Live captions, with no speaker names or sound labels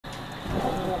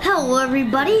Hello,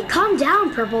 everybody. Calm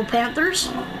down, Purple Panthers.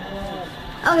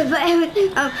 Okay, but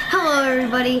hello,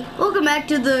 everybody. Welcome back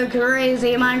to the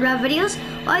crazy Minecraft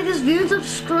videos. Like this video and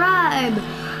subscribe.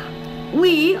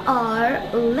 We are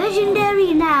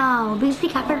legendary now because we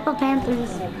got Purple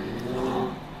Panthers.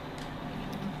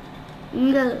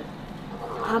 I'm gonna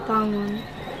hop on one.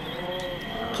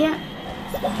 Can't.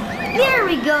 There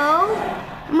we go.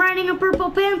 I'm riding a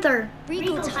Purple Panther.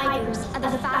 Regal tigers are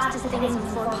the fastest things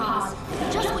with 4 paws.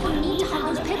 Just what you need to hunt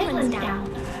those piglins down.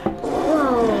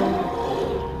 Whoa.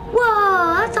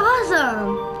 Whoa, that's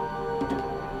awesome.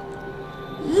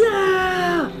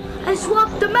 Yeah, I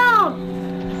swapped them out.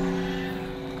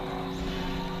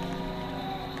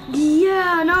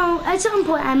 Yeah, no, at some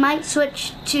point I might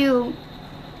switch to,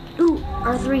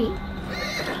 R3.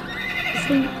 I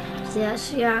think,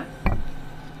 yes, yeah.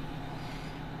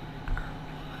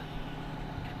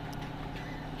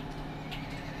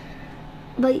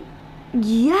 But,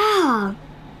 yeah.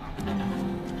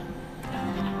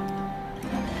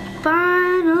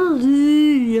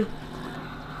 Finally.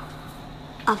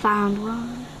 I found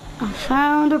one. I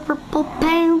found a Purple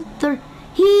Panther.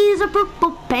 He's a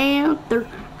Purple Panther.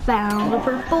 Found a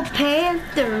Purple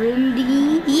Panther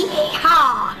indeed.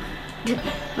 Yeehaw!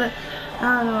 But, I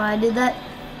don't know why I did that.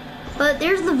 But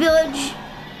there's the village.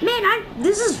 Man,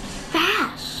 this is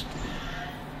fast.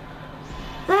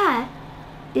 That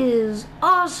is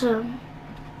awesome.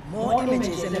 More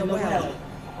images in the well.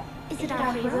 Is it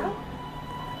our hero?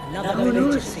 Another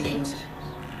village, it seems.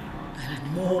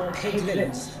 And more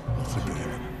piglins.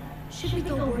 Should we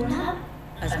go warn them?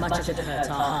 As much as it hurts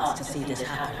our hearts to see this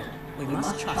happen, we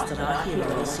must trust that our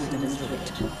hero will see them through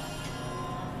it.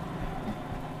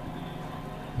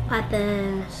 Like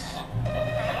this.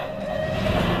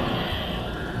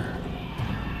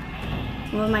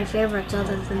 One of my favorites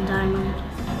other than Diamond.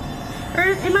 Or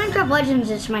in Minecraft Legends,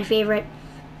 it's my favorite.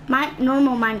 My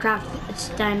normal Minecraft, it's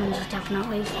Diamonds,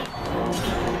 definitely.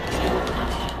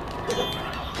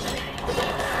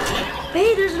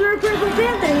 Hey, there's another Purple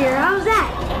Panther here. How's that?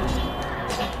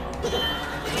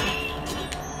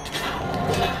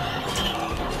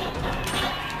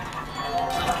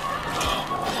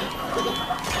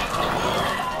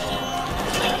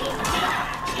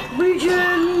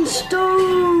 Regen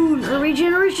Stone! Or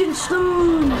Regeneration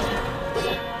Stone!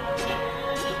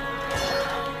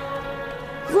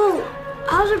 Whoa!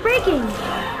 How's it breaking?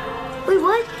 Wait,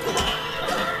 what?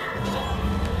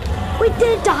 Wait,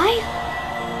 did it die?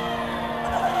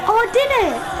 Oh, it did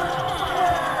it!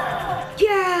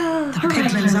 Yeah! The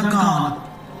piglins are gone.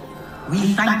 We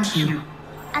thank you.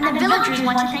 And the villagers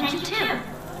want to thank you too.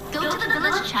 Go to the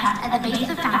village chest at the base of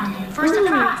the fountain for a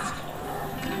surprise.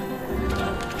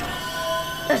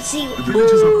 Let's see. The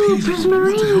villagers are peaceful, Prismarine.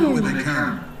 want to help where they can.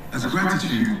 As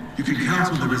gratitude, you can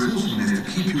count on the resourcefulness to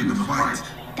keep you in the fight.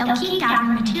 They'll keep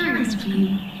gathering materials for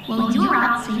you while you're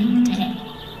out saving the day.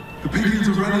 The piglins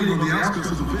are rallying on the outskirts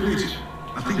of the village.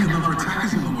 I think another attack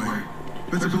is on the way.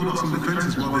 Better build up some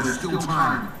defenses while there's still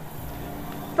time.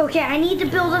 Okay, I need to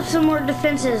build up some more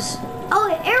defenses. Oh,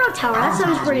 an arrow tower. That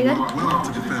sounds pretty good. Work well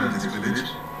to defend this village.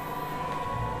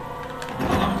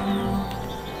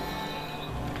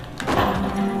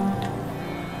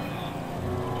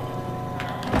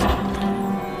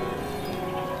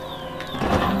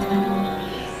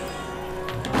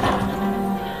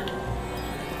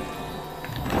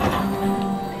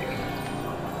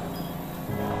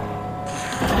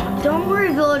 Don't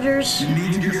worry, villagers. You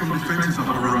need to get some defenses up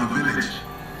around the village.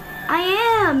 I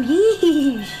am.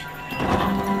 Yeesh.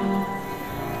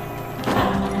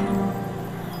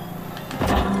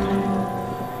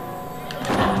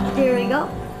 There we go.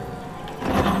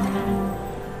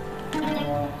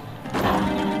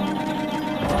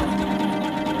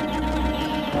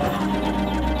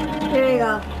 There we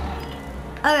go.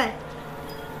 Okay.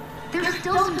 There's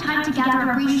still some time to gather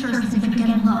up resources if you're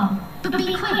getting low. But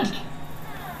be quick!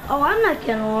 Oh, I'm not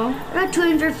getting along. I got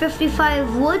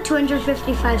 255 wood,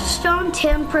 255 stone,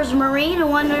 10 prismarine, and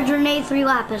 183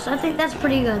 lapis. I think that's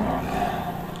pretty good.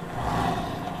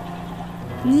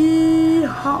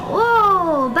 Yeehaw.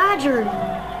 Whoa, badger.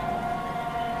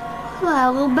 Look at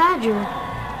that little badger.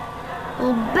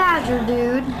 Little badger,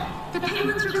 dude. The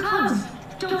piglins are close.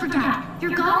 Don't forget,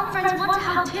 your golem friends want to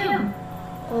help too.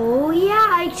 Oh yeah,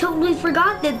 I totally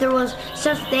forgot that there was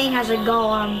such thing as a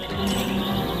golem.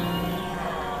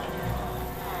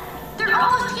 They're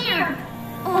almost here.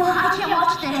 Oh, I can't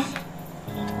watch this.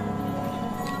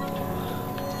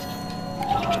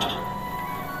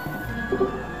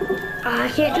 I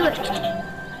can't do it.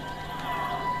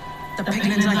 The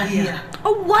piglins are here.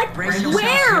 Oh, what? Brace yourself,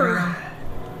 Where? hero.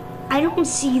 I don't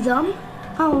see them.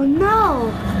 Oh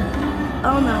no.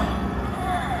 Oh no.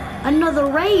 Another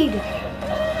raid.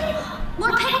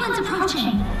 More penguins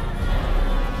approaching.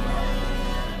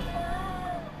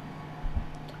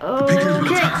 piglins will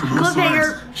Okay, attack from all cliffhanger.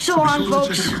 sides, So so be on, sure to folks.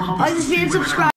 check your compass Like to this see video, where they're subscribe.